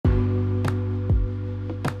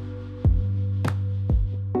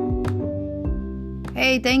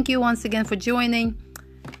Hey, thank you once again for joining.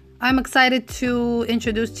 I'm excited to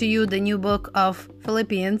introduce to you the new book of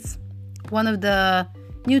Philippians, one of the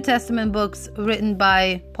New Testament books written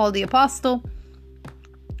by Paul the Apostle,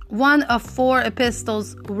 one of 4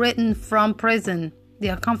 epistles written from prison, the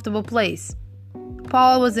uncomfortable place.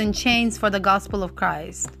 Paul was in chains for the gospel of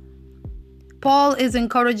Christ. Paul is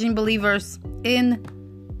encouraging believers in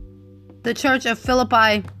the church of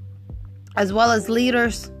Philippi, as well as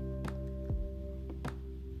leaders.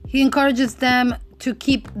 He encourages them to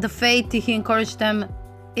keep the faith. He encouraged them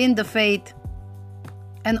in the faith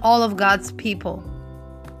and all of God's people.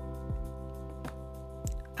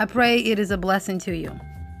 I pray it is a blessing to you.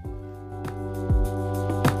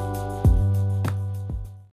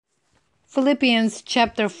 Philippians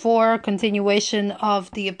chapter 4, continuation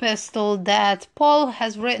of the epistle that Paul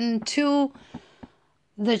has written to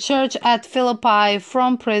the church at Philippi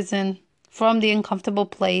from prison, from the uncomfortable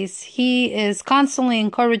place. He is constantly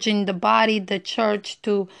encouraging the body, the church,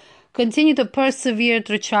 to continue to persevere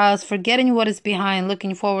through trials, forgetting what is behind,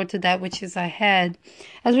 looking forward to that which is ahead.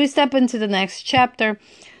 As we step into the next chapter,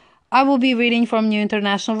 I will be reading from New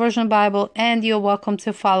International Version Bible, and you're welcome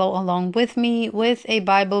to follow along with me with a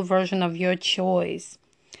Bible version of your choice.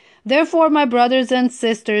 Therefore, my brothers and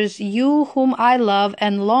sisters, you whom I love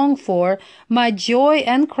and long for, my joy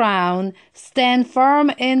and crown, stand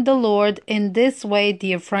firm in the Lord in this way,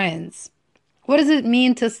 dear friends. What does it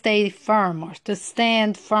mean to stay firm or to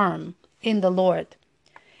stand firm in the Lord?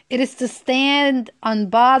 It is to stand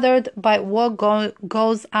unbothered by what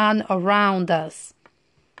goes on around us.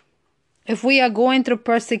 If we are going through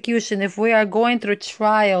persecution, if we are going through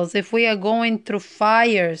trials, if we are going through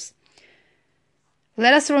fires,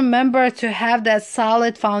 let us remember to have that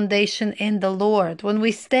solid foundation in the Lord. When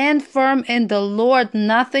we stand firm in the Lord,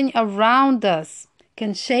 nothing around us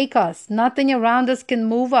can shake us. Nothing around us can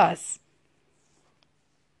move us.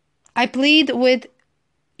 I plead with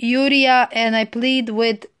Uriah and I plead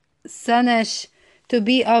with Sanesh to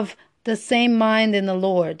be of the same mind in the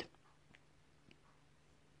Lord.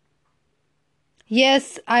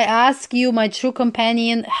 Yes, I ask you, my true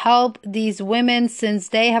companion, help these women, since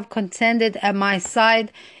they have contended at my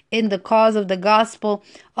side in the cause of the gospel,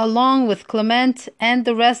 along with Clement and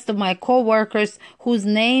the rest of my co-workers, whose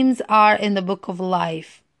names are in the book of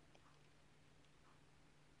life.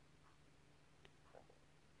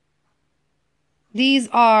 These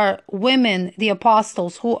are women, the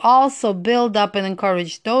apostles, who also build up and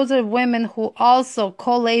encourage. Those are women who also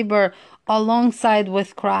co-labor alongside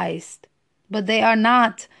with Christ. But they are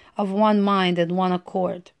not of one mind and one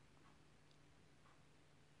accord.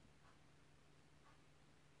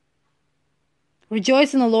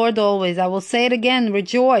 Rejoice in the Lord always. I will say it again,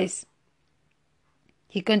 rejoice.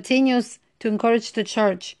 He continues to encourage the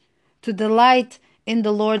church to delight in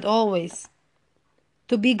the Lord always,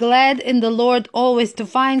 to be glad in the Lord always, to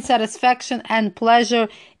find satisfaction and pleasure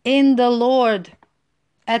in the Lord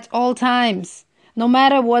at all times. No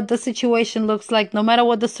matter what the situation looks like, no matter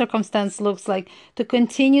what the circumstance looks like, to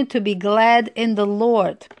continue to be glad in the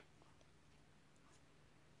Lord.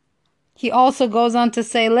 He also goes on to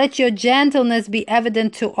say, let your gentleness be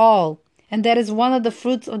evident to all. And that is one of the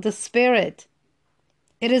fruits of the Spirit.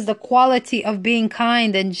 It is the quality of being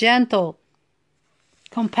kind and gentle,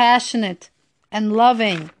 compassionate and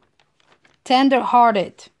loving,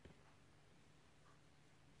 tender-hearted.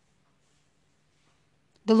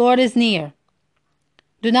 The Lord is near.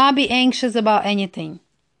 Do not be anxious about anything,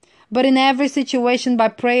 but in every situation by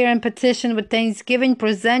prayer and petition with thanksgiving,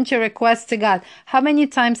 present your requests to God. How many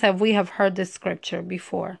times have we heard this scripture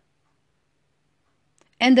before?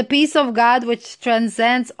 And the peace of God, which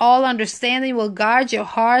transcends all understanding, will guard your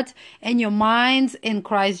heart and your minds in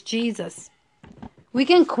Christ Jesus. We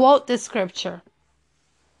can quote this scripture.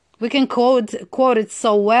 We can quote it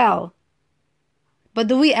so well. But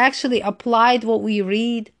do we actually apply what we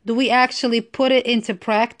read? Do we actually put it into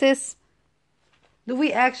practice? Do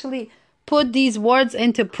we actually put these words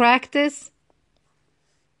into practice?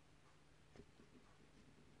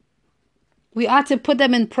 We ought to put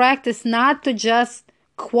them in practice, not to just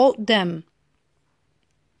quote them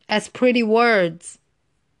as pretty words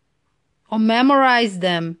or memorize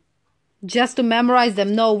them just to memorize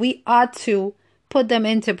them. No, we ought to put them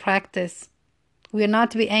into practice. We are not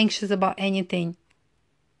to be anxious about anything.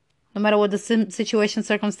 No matter what the situation,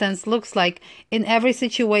 circumstance looks like, in every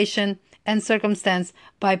situation and circumstance,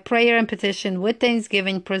 by prayer and petition with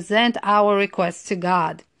thanksgiving, present our requests to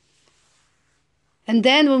God. And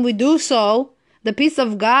then when we do so, the peace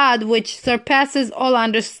of God, which surpasses all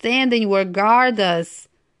understanding, will guard us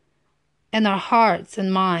and our hearts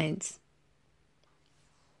and minds.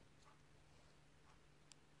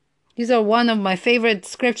 These are one of my favorite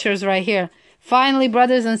scriptures right here. Finally,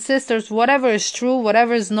 brothers and sisters, whatever is true,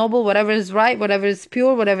 whatever is noble, whatever is right, whatever is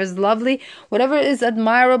pure, whatever is lovely, whatever is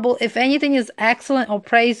admirable, if anything is excellent or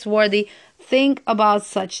praiseworthy, think about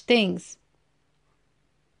such things.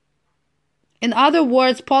 In other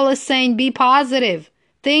words, Paul is saying, be positive.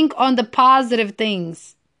 Think on the positive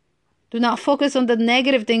things. Do not focus on the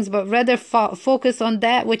negative things, but rather focus on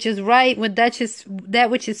that which is right, with that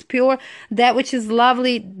which is pure, that which is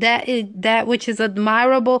lovely, that which is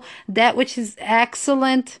admirable, that which is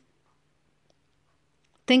excellent.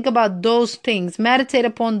 Think about those things. Meditate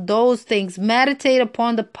upon those things. Meditate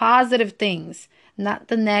upon the positive things, not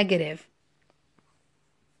the negative.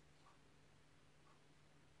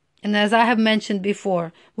 And as I have mentioned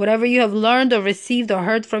before, whatever you have learned or received or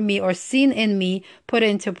heard from me or seen in me, put it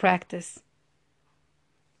into practice.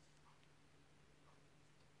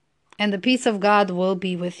 And the peace of God will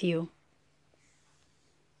be with you.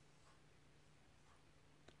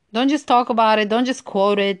 Don't just talk about it. Don't just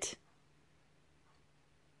quote it.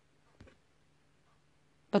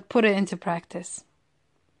 But put it into practice.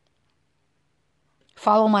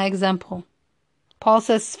 Follow my example. Paul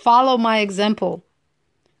says, follow my example.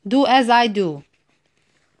 Do as I do.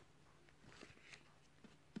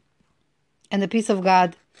 And the peace of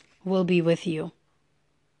God will be with you.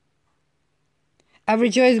 I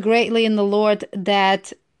rejoice greatly in the Lord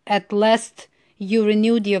that at last you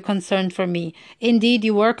renewed your concern for me. Indeed,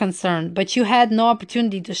 you were concerned, but you had no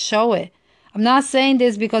opportunity to show it. I'm not saying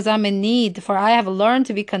this because I'm in need, for I have learned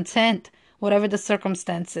to be content, whatever the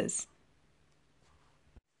circumstances.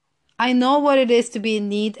 I know what it is to be in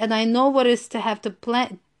need, and I know what it is to have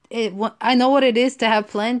I know what it is to have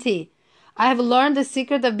plenty. I have learned the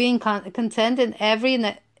secret of being content in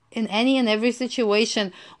any and every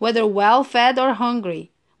situation, whether well-fed or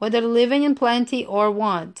hungry, whether living in plenty or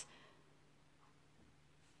want.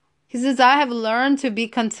 He says, I have learned to be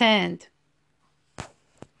content.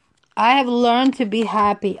 I have learned to be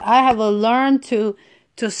happy. I have learned to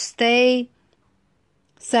stay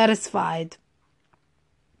satisfied.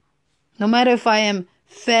 No matter if I am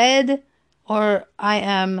fed or I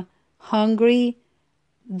am hungry,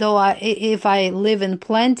 if I live in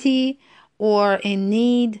plenty or in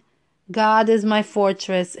need, God is my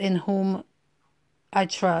fortress in whom I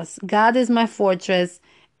trust. God is my fortress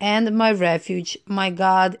and my refuge, my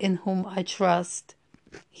God in whom I trust.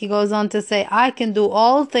 He goes on to say, I can do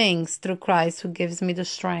all things through Christ who gives me the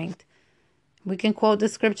strength. We can quote the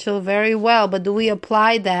scripture very well, but do we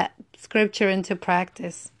apply that scripture into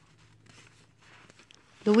practice?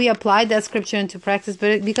 Do we apply that scripture into practice?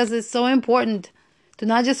 Because it's so important to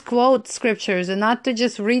not just quote scriptures and not to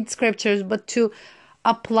just read scriptures, but to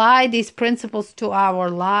apply these principles to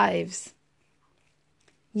our lives.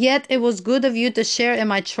 Yet it was good of you to share in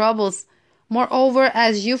my troubles. Moreover,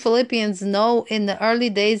 as you Philippians know, in the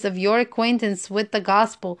early days of your acquaintance with the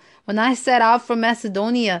gospel, when I set out from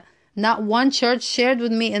Macedonia, not one church shared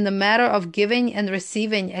with me in the matter of giving and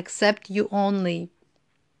receiving except you only.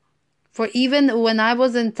 For even when I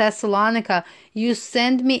was in Thessalonica, you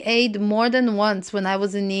sent me aid more than once when I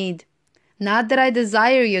was in need. Not that I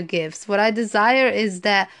desire your gifts. What I desire is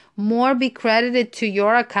that more be credited to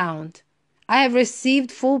your account. I have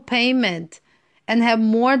received full payment and have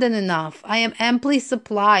more than enough. I am amply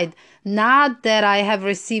supplied. Not that I have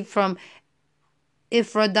received from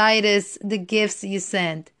Epaphroditus the gifts you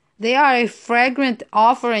sent. They are a fragrant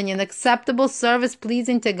offering, an acceptable service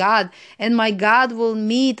pleasing to God, and my God will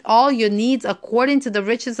meet all your needs according to the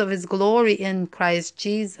riches of his glory in Christ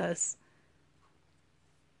Jesus.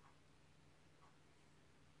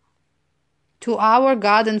 To our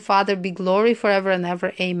God and Father be glory forever and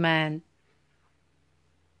ever. Amen.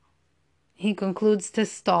 He concludes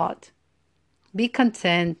this thought. Be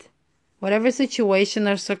content. Whatever situation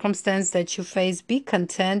or circumstance that you face, be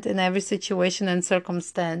content in every situation and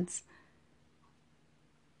circumstance.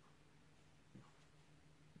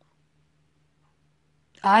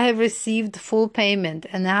 I have received full payment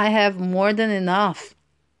and I have more than enough.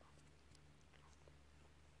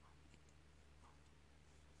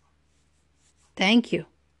 Thank you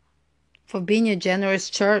for being a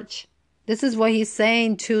generous church. This is what he's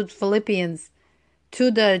saying to Philippians,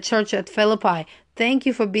 to the church at Philippi. Thank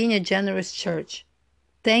you for being a generous church.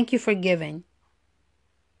 Thank you for giving.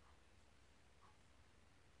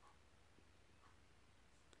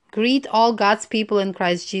 Greet all God's people in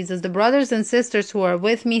Christ Jesus. The brothers and sisters who are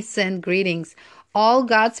with me send greetings. All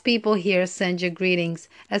God's people here send you greetings,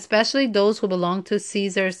 especially those who belong to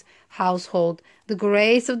Caesar's household. The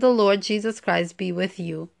grace of the Lord Jesus Christ be with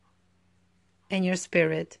you and your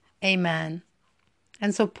spirit. Amen.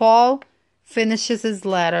 And so Paul finishes his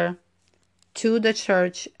letter to the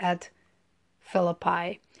church at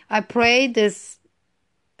Philippi. I pray this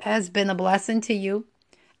has been a blessing to you.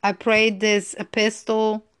 I pray this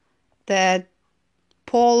epistle that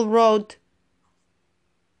Paul wrote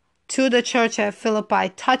to the church at Philippi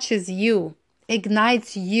touches you,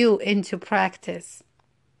 ignites you into practice.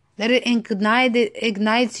 That it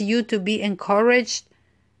ignites you to be encouraged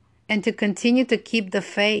and to continue to keep the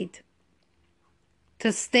faith,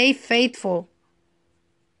 to stay faithful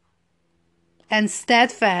and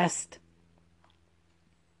steadfast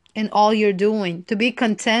in all you're doing, to be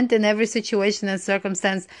content in every situation and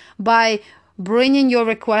circumstance by bringing your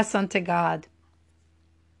requests unto God.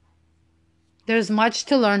 There's much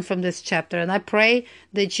to learn from this chapter, and I pray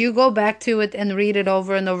that you go back to it and read it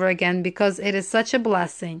over and over again, because it is such a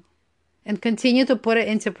blessing, and continue to put it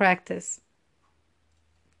into practice.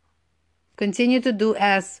 Continue to do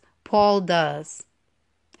as Paul does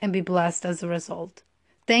and be blessed as a result.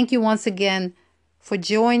 Thank you once again for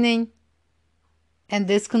joining. And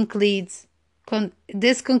this concludes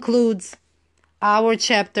our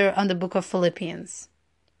chapter on the book of Philippians.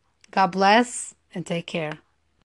 God bless and take care.